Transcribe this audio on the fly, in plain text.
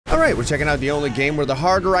Alright, we're checking out the only game where the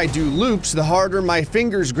harder I do loops, the harder my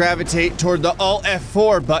fingers gravitate toward the Alt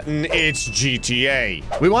F4 button. It's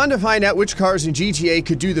GTA. We wanted to find out which cars in GTA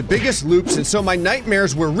could do the biggest loops, and so my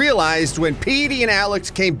nightmares were realized when Petey and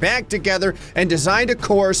Alex came back together and designed a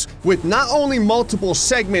course with not only multiple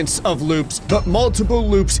segments of loops, but multiple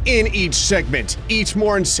loops in each segment, each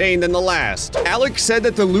more insane than the last. Alex said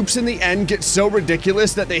that the loops in the end get so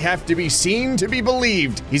ridiculous that they have to be seen to be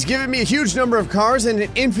believed. He's given me a huge number of cars and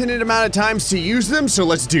an infinite amount of times to use them, so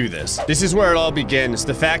let's do this. This is where it all begins.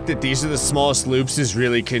 The fact that these are the smallest loops is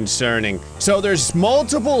really concerning. So there's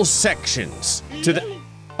multiple sections to the...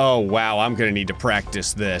 Oh wow, I'm gonna need to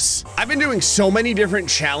practice this. I've been doing so many different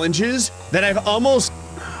challenges that I've almost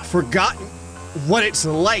forgotten what it's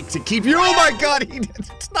like to keep you. Oh my god,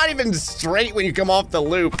 it's not even straight when you come off the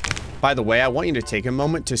loop. By the way, I want you to take a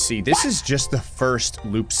moment to see, this is just the first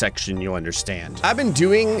loop section, you'll understand. I've been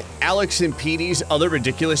doing Alex and Petey's other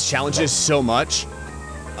ridiculous challenges so much,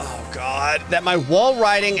 oh god, that my wall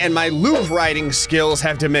riding and my loop riding skills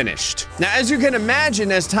have diminished. Now, as you can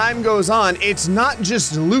imagine, as time goes on, it's not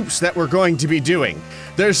just loops that we're going to be doing.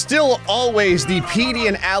 There's still always the Petey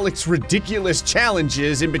and Alex ridiculous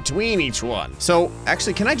challenges in between each one. So,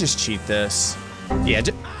 actually, can I just cheat this? Yeah,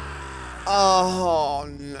 oh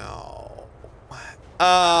no.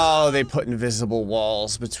 Oh, they put invisible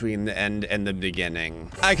walls between the end and the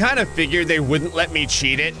beginning. I kind of figured they wouldn't let me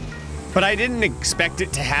cheat it, but I didn't expect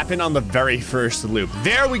it to happen on the very first loop.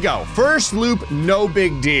 There we go. First loop, no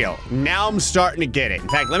big deal. Now I'm starting to get it. In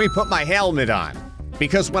fact, let me put my helmet on.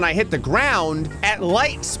 Because when I hit the ground at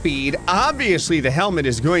light speed, obviously the helmet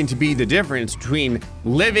is going to be the difference between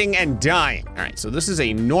living and dying. All right, so this is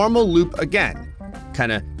a normal loop again.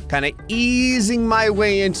 Kind of easing my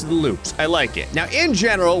way into the loops. I like it. Now, in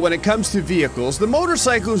general, when it comes to vehicles, the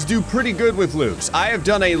motorcycles do pretty good with loops. I have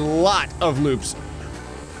done a lot of loops.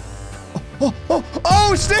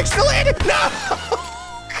 Oh, sticks to landing! No!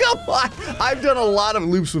 Come on! I've done a lot of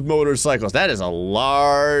loops with motorcycles. That is a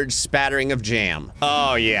large spattering of jam.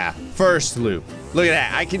 Oh yeah, first loop. Look at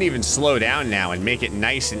that, I can even slow down now and make it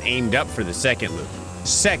nice and aimed up for the second loop.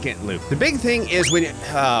 Second loop. The big thing is when,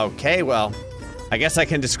 okay, well, I guess I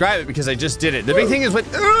can describe it because I just did it. The big thing is when,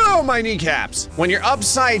 oh, my kneecaps. When you're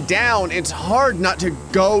upside down, it's hard not to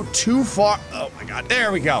go too far. Oh my God,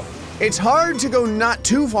 there we go. It's hard to go not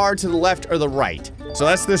too far to the left or the right. So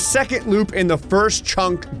that's the second loop in the first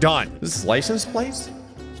chunk done. This is license plates?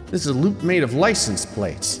 This is a loop made of license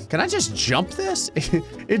plates. Can I just jump this?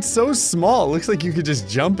 It's so small, it looks like you could just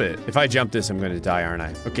jump it. If I jump this, I'm gonna die, aren't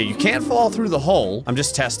I? Okay, you can't fall through the hole. I'm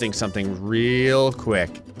just testing something real quick,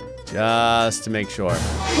 just to make sure.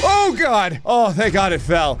 Oh God! Oh, thank God it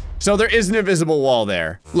fell. So there is an invisible wall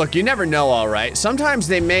there. Look, you never know, all right? Sometimes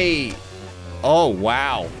they may, oh,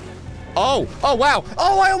 wow. Oh wow.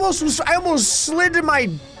 Oh, I almost slid to my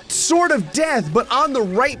sort of death, but on the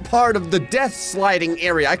right part of the death sliding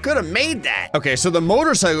area. I could have made that. Okay, so the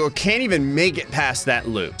motorcycle can't even make it past that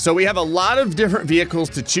loop. So we have a lot of different vehicles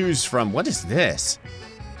to choose from. What is this?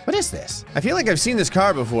 What is this? I feel like I've seen this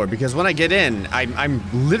car before because when I get in, I'm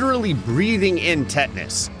literally breathing in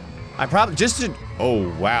tetanus. I probably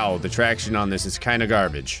oh wow, the traction on this is kind of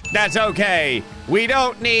garbage. That's okay. We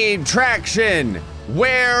don't need traction.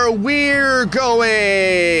 Where we're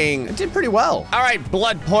going. It did pretty well. All right,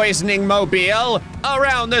 blood poisoning mobile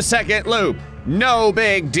around the second loop. No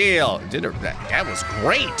big deal. That was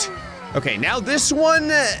great. Okay, now this one,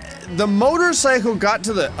 the motorcycle got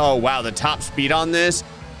to the, oh wow, the top speed on this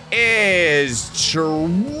is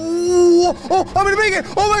oh, I'm gonna make it.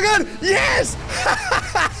 Oh my God, yes.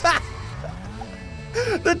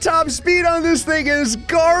 The top speed on this thing is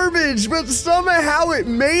garbage, but somehow it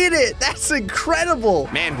made it. That's incredible.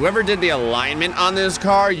 Man, whoever did the alignment on this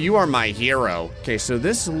car, you are my hero. Okay, so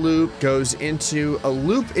this loop goes into a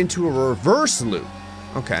reverse loop.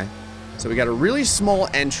 Okay, so we got a really small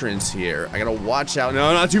entrance here. I gotta watch out.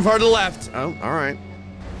 No, not too far to the left. Oh, all right.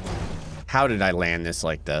 How did I land this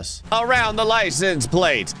like this? Around the license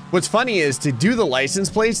plate. What's funny is to do the license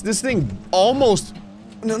plates, this thing almost,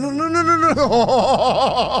 no. Not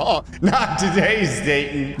today,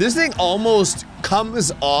 Staten. This thing almost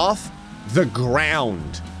comes off the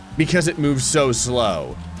ground because it moves so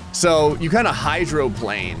slow. So you kind of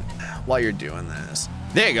hydroplane while you're doing this.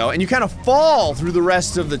 There you go, and you kind of fall through the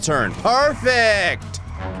rest of the turn. Perfect.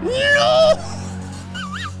 No!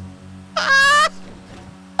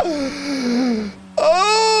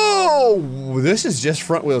 Oh, this is just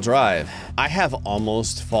front wheel drive. I have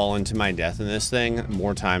almost fallen to my death in this thing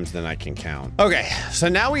more times than I can count. Okay, so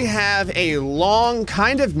now we have a long,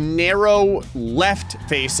 kind of narrow left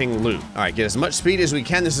facing loop. All right, get as much speed as we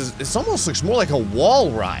can. This almost looks more like a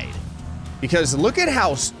wall ride. Because look at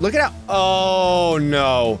how, oh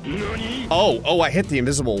no. Oh, I hit the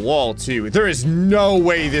invisible wall too. There is no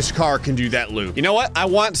way this car can do that loop. You know what? I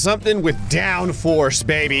want something with downforce,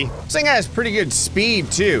 baby. This thing has pretty good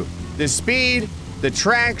speed too. The speed, the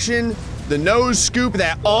traction, the nose scoop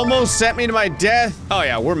that almost sent me to my death. Oh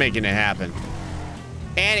yeah, we're making it happen.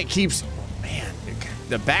 And it keeps, man,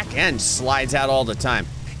 the back end slides out all the time.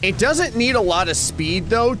 It doesn't need a lot of speed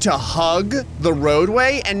though to hug the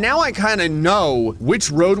roadway, and now I kind of know which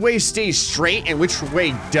roadway stays straight and which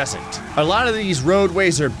way doesn't. A lot of these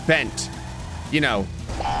roadways are bent, you know,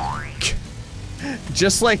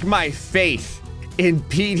 just like my faith in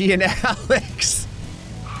Petey and Alex.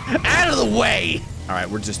 Out of the way! All right,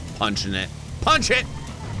 we're just punching it. Punch it!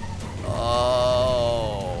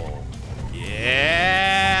 Oh,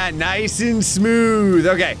 yeah, nice and smooth.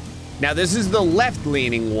 Okay. Now this is the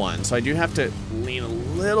left-leaning one, so I do have to lean a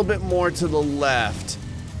little bit more to the left.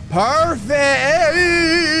 Perfect!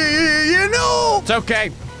 You know! It's okay.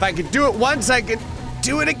 If I could do it once, I could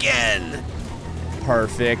do it again.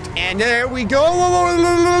 Perfect. And there we go.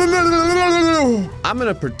 I'm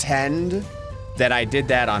gonna pretend that I did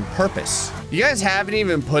that on purpose. You guys haven't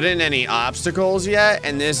even put in any obstacles yet,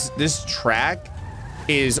 and this track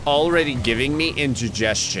is already giving me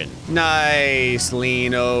indigestion. Nice,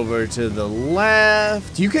 lean over to the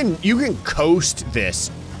left. You can coast this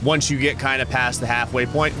once you get kind of past the halfway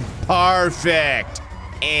point. Perfect.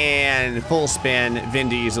 And full spin, Vin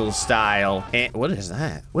Diesel style. And what is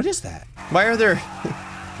that? What is that? Why are there,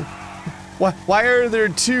 why are there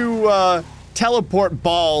two teleport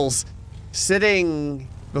balls sitting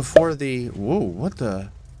before the, whoa, what the,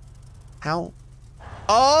 how?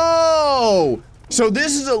 Oh! So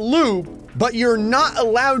this is a loop, but you're not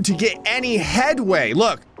allowed to get any headway.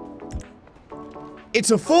 Look,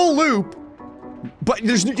 it's a full loop, but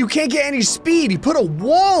you can't get any speed. He put a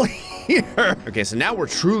wall here. Okay, so now we're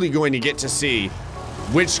truly going to get to see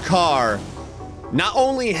which car not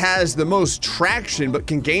only has the most traction, but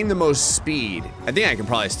can gain the most speed. I think I can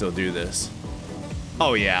probably still do this.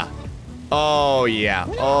 Oh yeah. Oh yeah.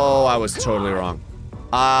 Oh, I was totally wrong.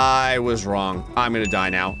 I was wrong. I'm gonna die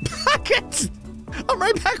now. I'm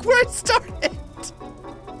right back where it started.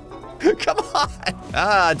 Come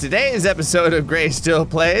on. Today's episode of Gray Still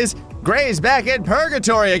Plays. Gray's back in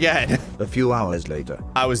purgatory again. A few hours later.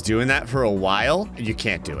 I was doing that for a while. You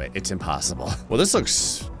can't do it. It's impossible. Well, this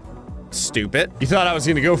looks stupid. You thought I was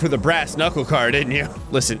gonna go for the brass knuckle car, didn't you?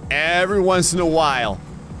 Listen, every once in a while,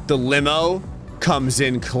 the limo comes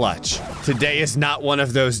in clutch. Today is not one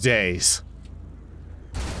of those days.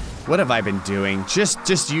 What have I been doing?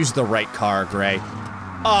 Just use the right car, Gray.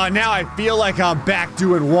 Oh, now I feel like I'm back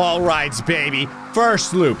doing wall rides, baby.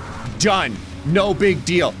 First loop, done. No big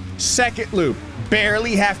deal. Second loop,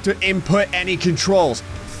 barely have to input any controls.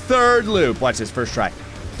 Third loop, watch this, first try.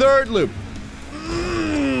 Third loop.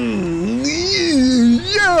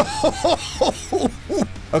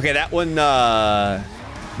 Okay, that one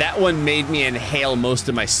made me inhale most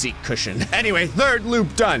of my seat cushion. Anyway, third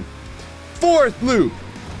loop done. Fourth loop.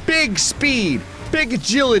 Big speed, big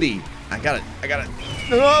agility. I got it.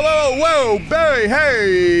 Whoa, Barry,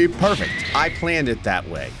 hey, perfect. I planned it that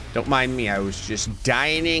way. Don't mind me, I was just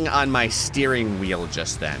dining on my steering wheel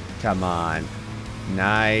just then. Come on,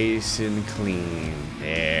 nice and clean.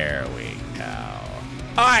 There we go.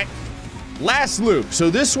 All right, last loop. So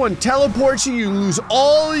this one teleports you, you lose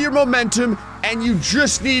all your momentum, and you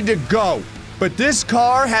just need to go. But this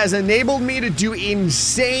car has enabled me to do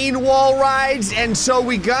insane wall rides, and so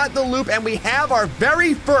we got the loop, and we have our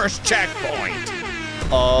very first checkpoint.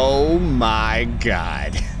 Oh my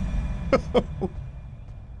God.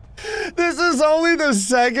 This is only the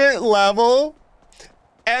second level,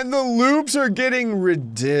 and the loops are getting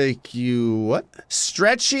ridiculous. What?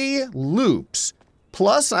 Stretchy loops.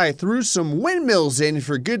 Plus, I threw some windmills in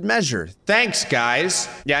for good measure. Thanks, guys.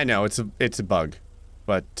 Yeah, I know, it's a bug,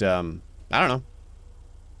 but, I don't know.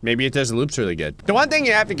 Maybe it does the loops really good. The one thing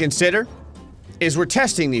you have to consider is we're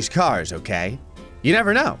testing these cars, okay? You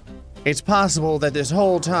never know. It's possible that this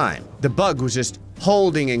whole time, the bug was just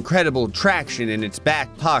holding incredible traction in its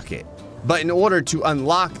back pocket. But in order to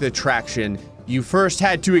unlock the traction, you first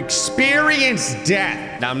had to experience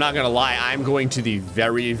death. Now, I'm not gonna lie, I'm going to the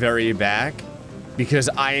very, very back because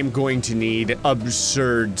I am going to need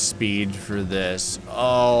absurd speed for this.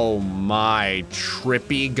 Oh my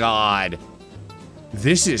trippy God.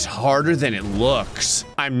 This is harder than it looks.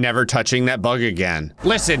 I'm never touching that bug again.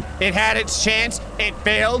 Listen, it had its chance, it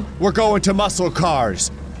failed, we're going to muscle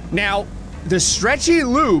cars. Now, the stretchy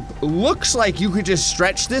loop looks like you could just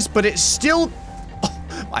stretch this, but it's still,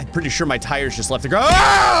 oh, I'm pretty sure my tires just left the ground.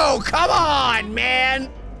 Oh, come on, man.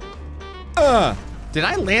 Did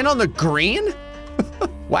I land on the green?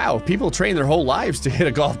 Wow, people train their whole lives to hit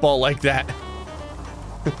a golf ball like that.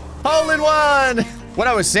 Hole in one! What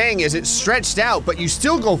I was saying is it's stretched out, but you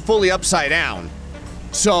still go fully upside down.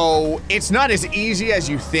 So it's not as easy as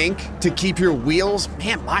you think to keep your wheels.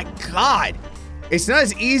 Man, my God. It's not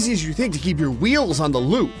as easy as you think to keep your wheels on the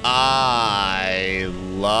loop. I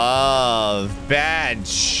love bad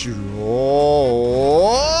choices.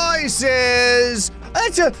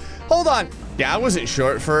 Hold on. Yeah, I wasn't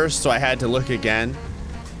sure at first, so I had to look again.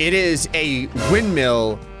 It is a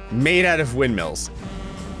windmill made out of windmills.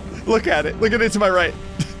 Look at it. Look at it to my right.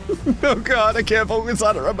 Oh, God, I can't focus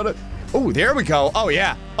on it. I'm gonna... Oh, there we go. Oh,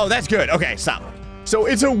 yeah. Oh, that's good. Okay, stop. So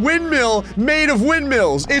it's a windmill made of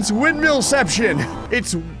windmills. It's windmillception.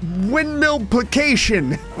 It's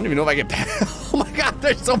windmillplication. I don't even know if I get past. Oh my God,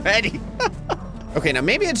 there's so many. Okay, now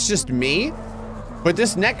maybe it's just me, but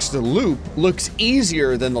this next loop looks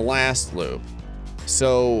easier than the last loop.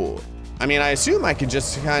 So, I mean, I assume I could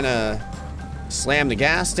just kind of slam the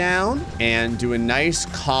gas down and do a nice,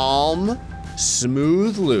 calm,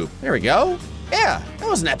 smooth loop. There we go. Yeah, that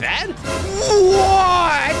wasn't that bad.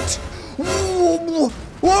 What? Whoa,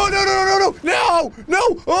 no,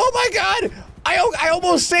 oh my God. I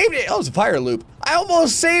almost saved it. Oh, it's a fire loop. I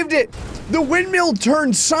almost saved it. The windmill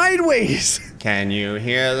turned sideways. Can you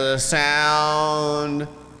hear the sound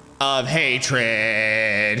of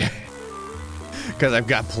hatred? Because I've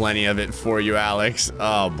got plenty of it for you, Alex.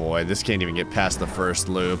 Oh boy, this can't even get past the first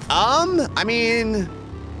loop. I mean,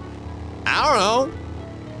 I don't know.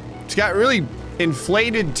 It's got really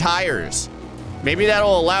inflated tires. Maybe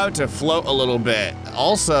that'll allow it to float a little bit.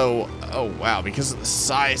 Also, oh wow, because of the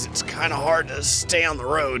size, it's kind of hard to stay on the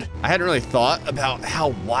road. I hadn't really thought about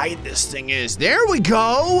how wide this thing is. There we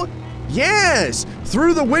go. Yes,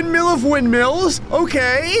 through the windmill of windmills.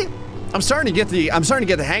 Okay. I'm starting to get the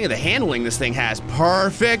hang of the handling this thing has.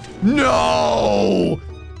 Perfect. No.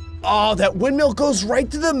 Oh, that windmill goes right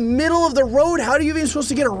to the middle of the road. How are you even supposed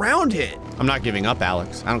to get around it? I'm not giving up,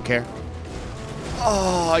 Alex. I don't care.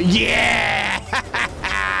 Oh, yeah!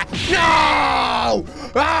 No!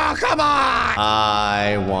 Oh, come on!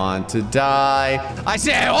 I want to die. I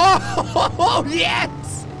say, oh,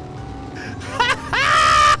 yes!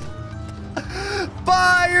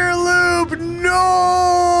 Fire loop,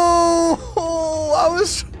 no!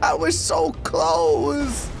 I was so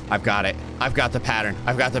close. I've got it. I've got the pattern.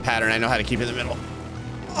 I know how to keep it in the middle.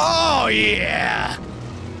 Oh, yeah!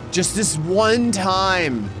 Just this one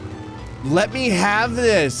time. Let me have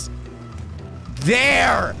this.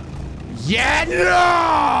 There. Yeah,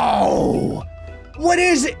 no. What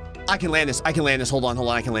is it? I can land this. Hold on.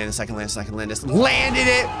 I can land this. Landed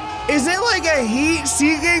it. Is it like a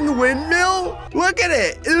heat-seeking windmill? Look at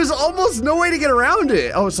it. There's almost no way to get around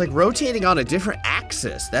it. Oh, it's like rotating on a different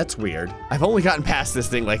axis. That's weird. I've only gotten past this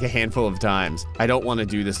thing like a handful of times. I don't want to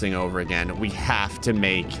do this thing over again. We have to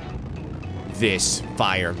make this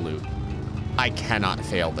fire loop. I cannot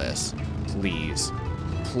fail this. Please.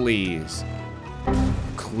 Please.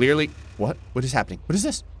 Clearly. What? What is happening? What is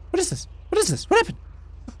this? What is this? What is this? What happened?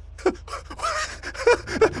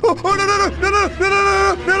 Oh,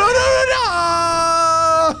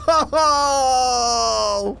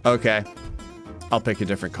 no. Okay. I'll pick a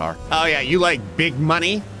different car. Oh, yeah. You like big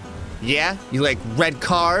money? Yeah? You like red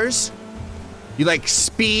cars? You like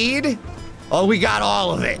speed? Oh, we got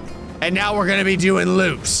all of it. And now we're going to be doing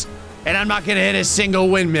loops. And I'm not gonna hit a single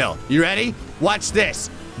windmill. You ready? Watch this.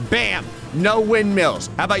 Bam. No windmills.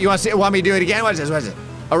 How about you want me to do it again? What is this?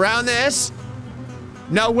 Around this.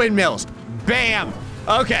 No windmills. Bam.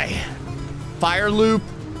 Okay. Fire loop.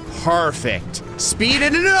 Perfect. Speed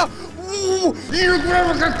it enough. You're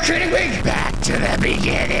kidding me. Back to the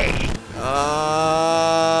beginning.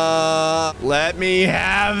 Let me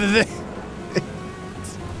have this.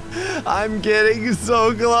 I'm getting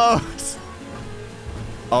so close.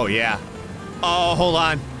 Oh, yeah. Oh, hold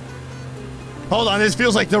on. Hold on, this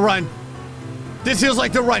feels like the run. This feels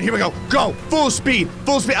like the run. Here we go. Go. Full speed.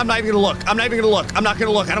 Full speed. I'm not even gonna look. I'm not even gonna look. I'm not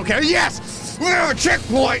gonna look. I don't care. Yes!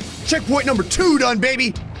 Checkpoint. Checkpoint number 2 done,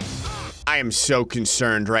 baby. I am so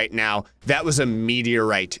concerned right now. That was a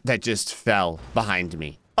meteorite that just fell behind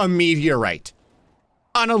me. A meteorite.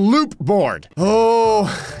 On a loop board. Oh,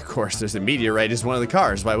 of course, there's a meteorite as one of the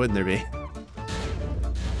cars. Why wouldn't there be?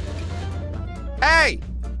 Hey!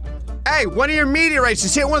 Hey, one of your meteorites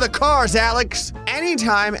just hit one of the cars, Alex.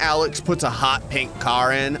 Anytime Alex puts a hot pink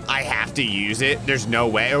car in, I have to use it. There's no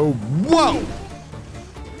way. Oh, whoa!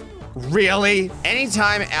 Really?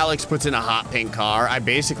 Anytime Alex puts in a hot pink car, I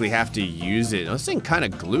basically have to use it. This thing kind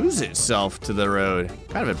of glues itself to the road.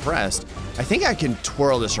 Kind of impressed. I think I can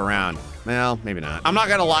twirl this around. Well, maybe not. I'm not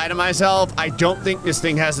gonna lie to myself. I don't think this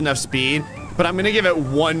thing has enough speed, but I'm gonna give it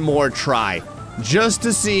one more try just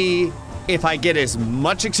to see if I get as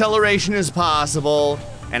much acceleration as possible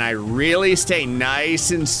and I really stay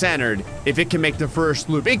nice and centered if it can make the first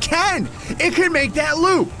loop. It can! It can make that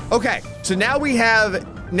loop! Okay, so now we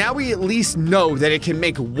at least know that it can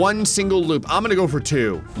make one single loop. I'm gonna go for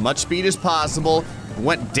 2. Much speed as possible.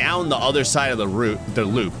 Went down the other side of the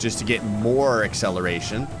loop just to get more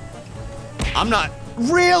acceleration. I'm not,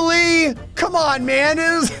 really? Come on, man, it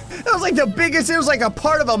was like the biggest, it was like a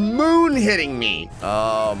part of a moon hitting me.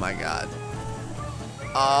 Oh my God.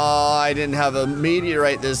 Oh, I didn't have a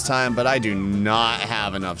meteorite this time, but I do not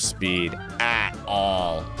have enough speed at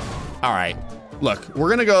all. All right, look, we're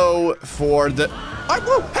gonna go for the,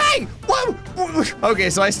 hey, whoa. Okay,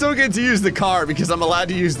 so I still get to use the car because I'm allowed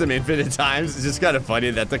to use them infinite times. It's just kind of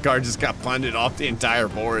funny that the car just got punted off the entire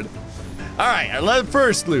board. All right, I love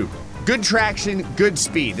first loop. Good traction, good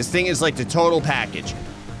speed. This thing is like the total package.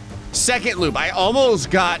 Second loop, I almost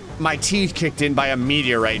got my teeth kicked in by a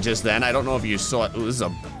meteorite just then. I don't know if you saw it. Ooh, this is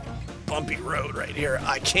a bumpy road right here.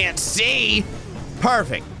 I can't see.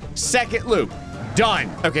 Perfect. Second loop, done.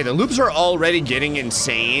 Okay, the loops are already getting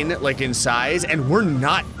insane, like in size, and we're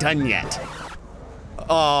not done yet.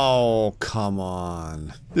 Oh, come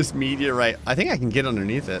on. This meteorite, I think I can get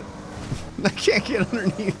underneath it. I can't get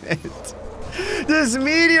underneath it. This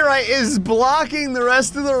meteorite is blocking the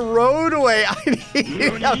rest of the roadway.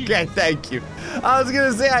 Okay, thank you. I was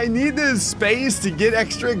gonna say, I need this space to get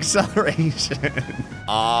extra acceleration.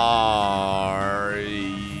 Are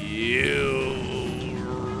you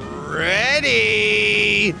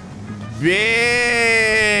ready?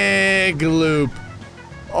 Big loop.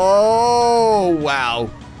 Oh, wow.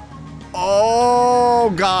 Oh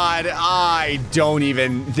God,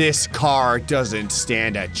 this car doesn't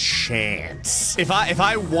stand a chance. If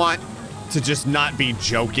I want to just not be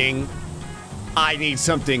joking, I need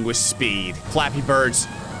something with speed. Flappy Birds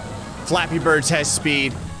has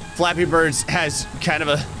speed. Flappy Birds has kind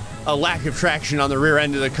of a lack of traction on the rear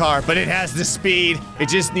end of the car, but it has the speed. It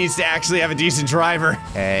just needs to actually have a decent driver.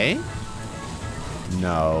 Hey?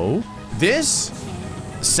 No. This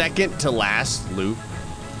second to last loop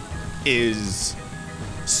is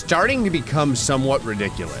starting to become somewhat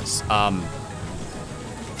ridiculous.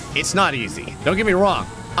 It's not easy. Don't get me wrong.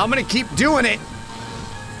 I'm gonna keep doing it.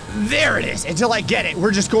 There it is, until I get it. We're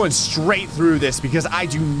just going straight through this because I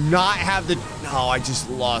do not have the, no, I just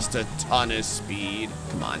lost a ton of speed.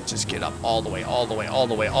 Come on, just get up all the way, all the way, all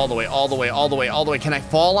the way, all the way, all the way, all the way, all the way. Can I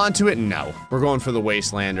fall onto it? No. We're going for the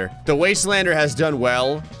Wastelander. The Wastelander has done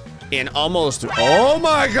well in almost, oh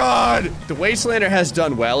my God! The Wastelander has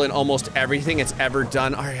done well in almost everything it's ever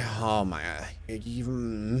done. Oh my God.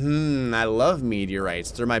 I love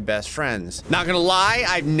meteorites. They're my best friends. Not gonna lie,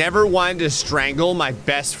 I've never wanted to strangle my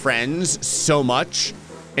best friends so much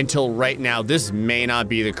until right now. This may not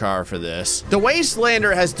be the car for this. The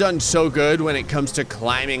Wastelander has done so good when it comes to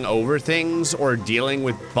climbing over things or dealing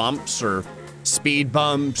with bumps or speed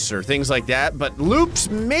bumps or things like that, but loops,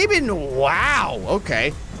 maybe, wow,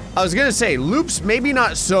 okay. I was gonna say, loops, maybe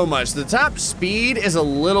not so much. The top speed is a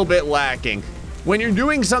little bit lacking. When you're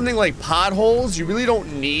doing something like potholes, you really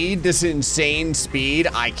don't need this insane speed.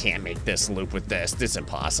 I can't make this loop with this. This is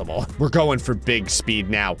impossible. We're going for big speed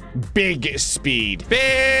now. Big speed.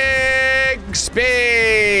 Big speed.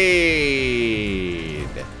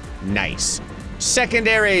 Nice.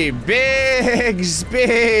 Secondary, big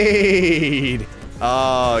speed.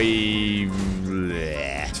 Oh,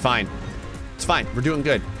 it's fine. It's fine, we're doing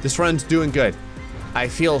good. This run's doing good. I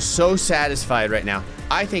feel so satisfied right now.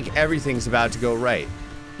 I think everything's about to go right.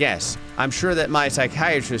 Yes, I'm sure that my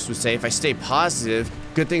psychiatrist would say if I stay positive,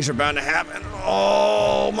 good things are bound to happen.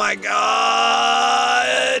 Oh my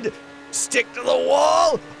God! Stick to the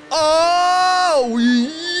wall! Oh,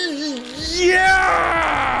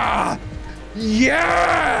 yeah!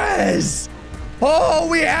 Yes! Oh,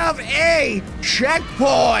 we have a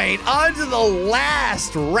checkpoint onto the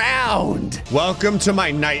last round. Welcome to my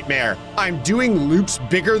nightmare. I'm doing loops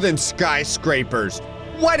bigger than skyscrapers.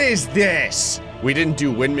 What is this? We didn't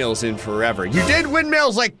do windmills in forever. You did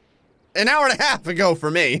windmills like an hour and a half ago for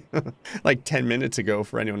me. Like 10 minutes ago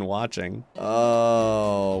for anyone watching.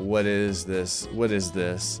 Oh, what is this? What is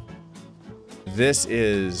this? This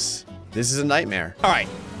is a nightmare. All right.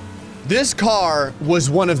 This car was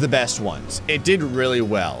one of the best ones. It did really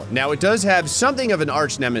well. Now, it does have something of an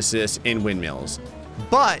arch nemesis in windmills,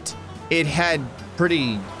 but it had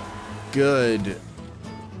pretty good...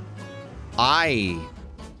 I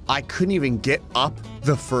couldn't even get up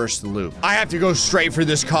the first loop. I have to go straight for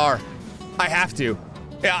this car. I have to.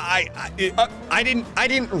 Yeah, I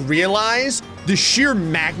didn't realize the sheer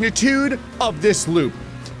magnitude of this loop.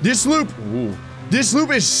 This loop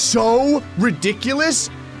is so ridiculous.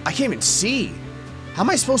 I can't even see. How am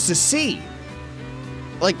I supposed to see?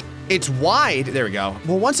 Like, it's wide. There we go.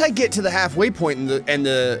 Well, once I get to the halfway point and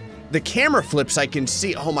the camera flips, I can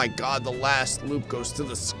see. Oh my God, the last loop goes to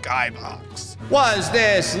the skybox. Was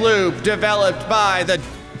this loop developed by the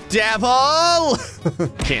devil?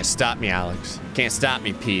 Can't stop me, Alex. Can't stop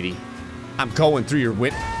me, Petey. I'm going through your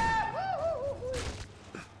window.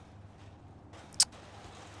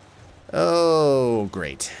 Oh,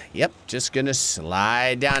 great. Yep, just gonna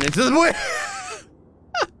slide down into the wind.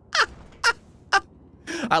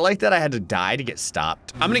 I like that I had to die to get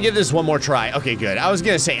stopped. I'm gonna give this one more try. Okay, good. I was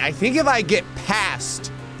gonna say, I think if I get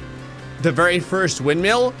past the very first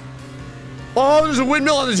windmill. Oh, there's a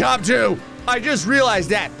windmill on the top too. I just realized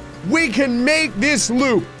that. We can make this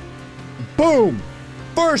loop. Boom.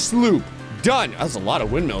 First loop. Done. That's a lot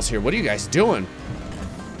of windmills here. What are you guys doing?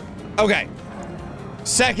 Okay.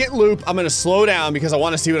 Second loop, I'm gonna slow down because I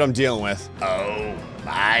wanna see what I'm dealing with. Oh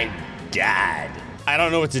my God. I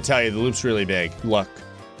don't know what to tell you. The loop's really big. Look.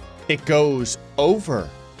 It goes over.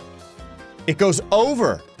 It goes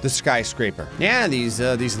over the skyscraper. Yeah, these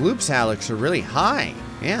loops, Alex, are really high.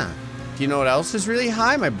 Yeah. Do you know what else is really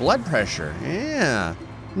high? My blood pressure. Yeah.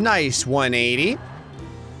 Nice 180.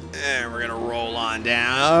 And we're gonna roll on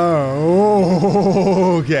down.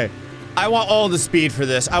 Oh, okay. I want all the speed for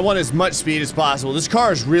this. I want as much speed as possible. This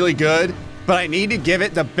car is really good, but I need to give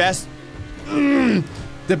it the best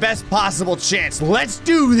possible chance. Let's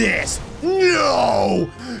do this. No,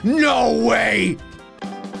 no way.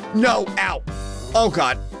 No, ow. Oh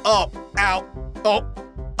God. Oh, ow. Oh,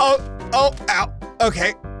 ow.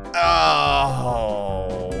 Okay.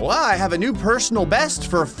 Oh, well, I have a new personal best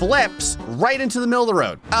for flips right into the middle of the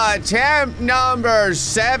road. Attempt number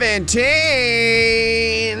 17.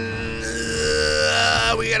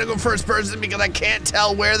 We gotta go first person because I can't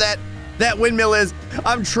tell where that windmill is.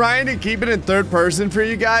 I'm trying to keep it in third person for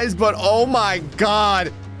you guys, but oh my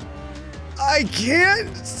God. I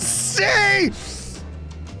can't see.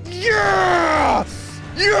 Yeah!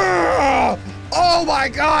 Yeah! Oh my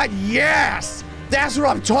God, yes! That's what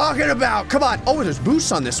I'm talking about. Come on. Oh, there's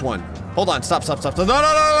boosts on this one. Hold on. Stop. No.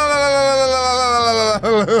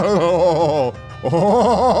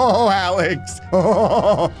 Oh, Alex.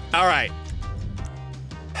 Oh. All right.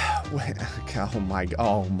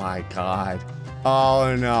 Oh my God.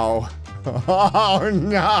 Oh no. Oh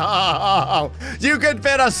no. You could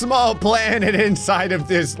fit a small planet inside of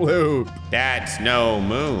this loop. That's no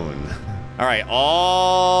moon. All right,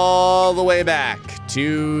 all the way back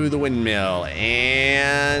to the windmill,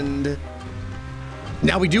 and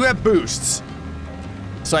now we do have boosts.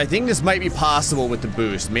 So I think this might be possible with the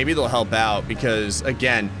boost. Maybe they'll help out because,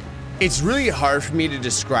 again, it's really hard for me to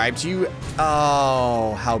describe to you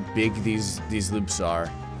how big these loops are.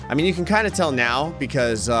 I mean, you can kind of tell now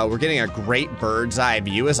because we're getting a great bird's eye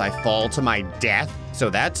view as I fall to my death. So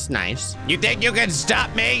that's nice. You think you can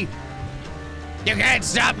stop me? You can't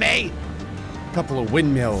stop me. Couple of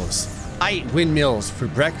windmills. I eat windmills for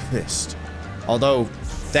breakfast. Although,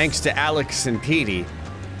 thanks to Alex and Petey,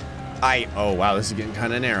 oh wow, this is getting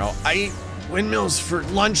kind of narrow. I eat windmills for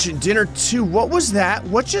lunch and dinner too. What was that?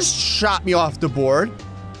 What just shot me off the board?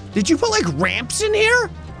 Did you put like ramps in here?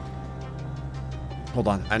 Hold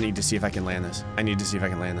on, I need to see if I can land this. I'm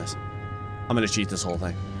gonna cheat this whole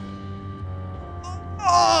thing.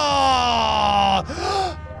 Oh!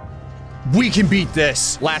 We can beat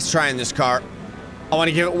this. Last try in this car. I want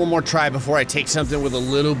to give it one more try before I take something with a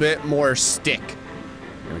little bit more stick.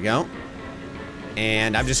 Here we go.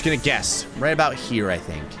 And I'm just gonna guess. Right about here, I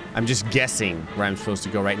think. I'm just guessing where I'm supposed to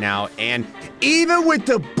go right now. And even with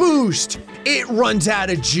the boost, it runs out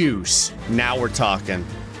of juice. Now we're talking.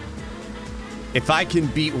 If I can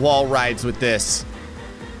beat wall rides with this,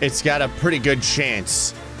 it's got a pretty good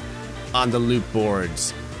chance on the loop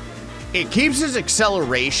boards. It keeps its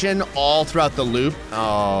acceleration all throughout the loop.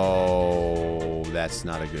 Oh, that's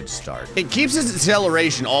not a good start. It keeps its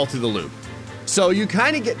acceleration all through the loop. So you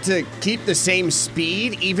kind of get to keep the same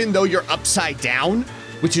speed even though you're upside down,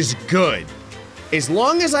 which is good. As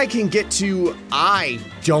long as I can get to, I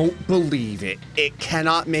don't believe it. It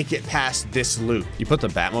cannot make it past this loop. You put the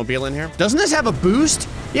Batmobile in here? Doesn't this have a boost?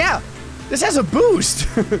 Yeah, this has a boost.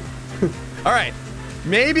 All right.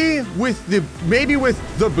 Maybe with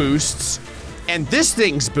the boosts and this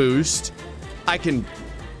thing's boost, I can,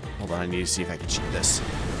 hold on, I need to see if I can cheat this.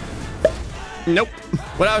 Nope.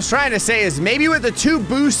 What I was trying to say is maybe with the two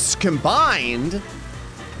boosts combined,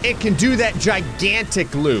 it can do that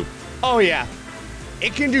gigantic loop. Oh yeah.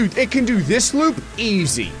 It can do this loop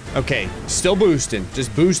easy. Okay, still boosting.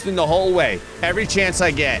 Just boosting the whole way. Every chance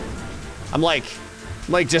I get. I'm like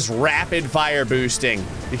just rapid fire boosting.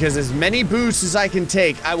 Because as many boosts as I can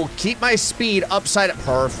take, I will keep my speed upside.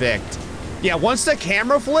 Perfect. Yeah, once the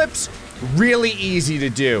camera flips, really easy to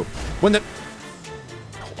do. When the...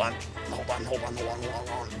 Hold on.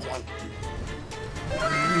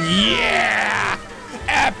 Yeah!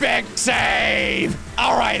 Epic save!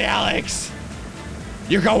 All right, Alex.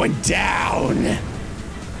 You're going down.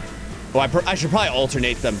 Oh, I should probably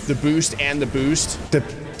alternate them. The boost and the boost.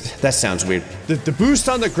 That sounds weird. The boost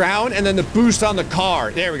on the ground and then the boost on the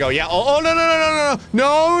car. There we go. Yeah. Oh,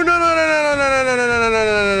 no.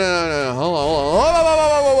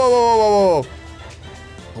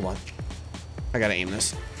 Hold on. I gotta aim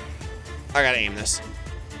this.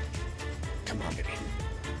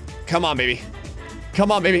 Come on, baby.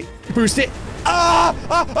 Boost it. Right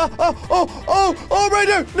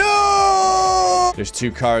there. No! There's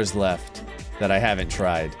 2 cars left that I haven't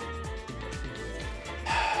tried.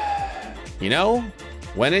 You know,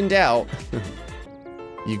 when in doubt,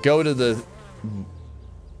 you go to the...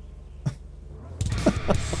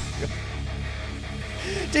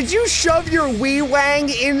 Did you shove your wee wang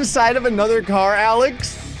inside of another car,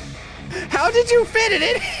 Alex? How did you fit it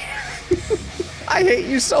in here? I hate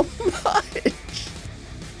you so much.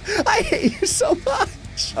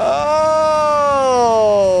 Oh,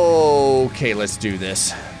 okay, let's do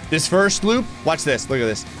this. This first loop, watch this. Look at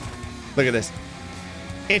this.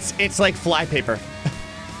 It's like flypaper.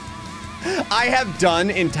 I have done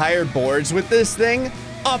entire boards with this thing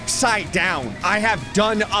upside down. I have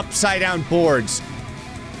done upside down boards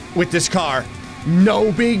with this car.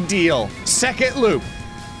 No big deal. Second loop.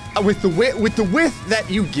 With the width that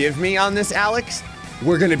you give me on this, Alex,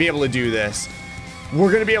 we're gonna be able to do this. No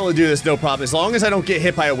problem, as long as I don't get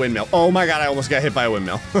hit by a windmill. Oh my God, I almost got hit by a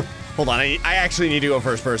windmill. Hold on, I actually need to go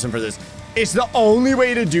first person for this. It's the only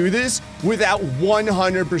way to do this without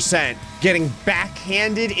 100% getting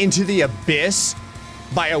backhanded into the abyss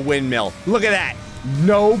by a windmill. Look at that.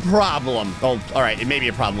 No problem. Oh, all right, it may be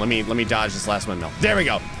a problem. Let me dodge this last windmill. There we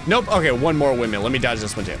go. Nope. Okay, one more windmill. Let me dodge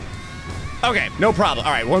this one too. Okay, no problem.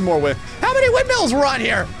 All right, one more How many windmills were on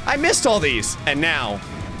here? I missed all these. And now,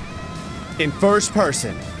 in first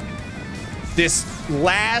person, this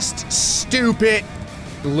last stupid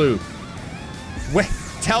loop. Wait,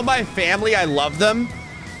 tell my family I love them,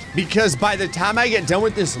 because by the time I get done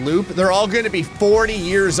with this loop, they're all gonna be 40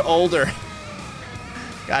 years older.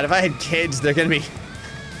 God, if I had kids, they're gonna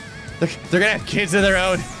have kids of their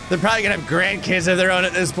own. They're probably gonna have grandkids of their own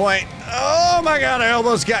at this point. Oh my God, I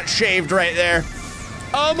almost got shaved right there.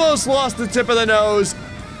 Almost lost the tip of the nose.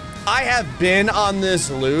 I have been on this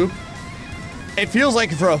loop. It feels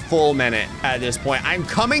like for a full minute at this point. I'm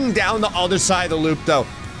coming down the other side of the loop though.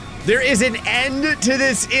 There is an end to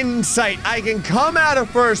this insight. I can come out of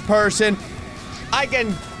first person. I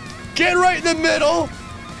can get right in the middle.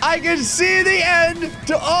 I can see the end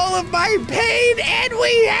to all of my pain, and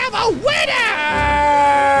we have a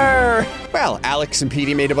winner! Well, Alex and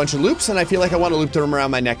Petey made a bunch of loops, and I feel like I want to loop them around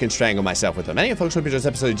my neck and strangle myself with them. Anyway, folks, hope you enjoyed this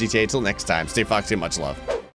episode of GTA. Till next time, stay foxy and much love.